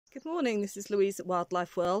Good morning, this is Louise at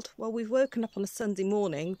Wildlife World. Well, we've woken up on a Sunday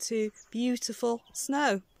morning to beautiful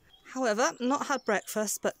snow. However, not had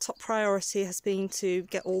breakfast, but top priority has been to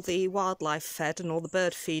get all the wildlife fed and all the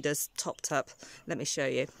bird feeders topped up. Let me show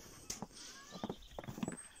you.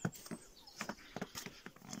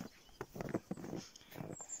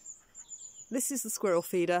 This is the squirrel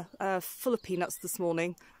feeder, full of peanuts this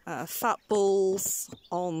morning. Fat balls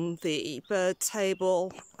on the bird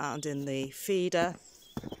table and in the feeder.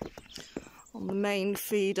 On the main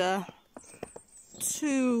feeder,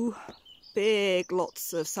 two big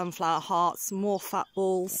lots of sunflower hearts, more fat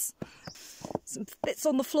balls. Some bits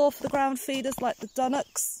on the floor for the ground feeders like the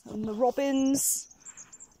dunnocks and the robins.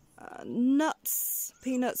 Nuts,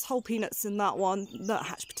 peanuts, whole peanuts in that one.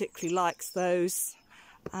 Nuthatch particularly likes those.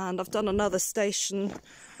 And I've done another station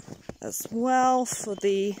as well for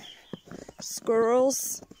the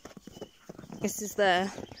squirrels. This is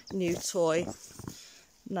their new toy.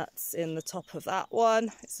 Nuts in the top of that one.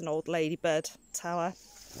 It's an old ladybird tower.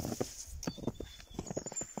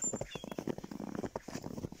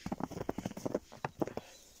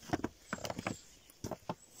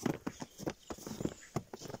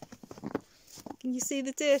 Can you see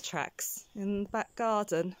the deer tracks in the back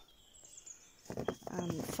garden?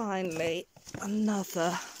 And finally,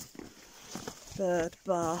 another bird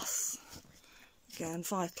bath. Again,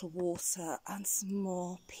 vital water and some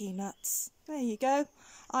more peanuts. There you go.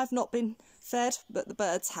 I've not been fed, but the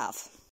birds have.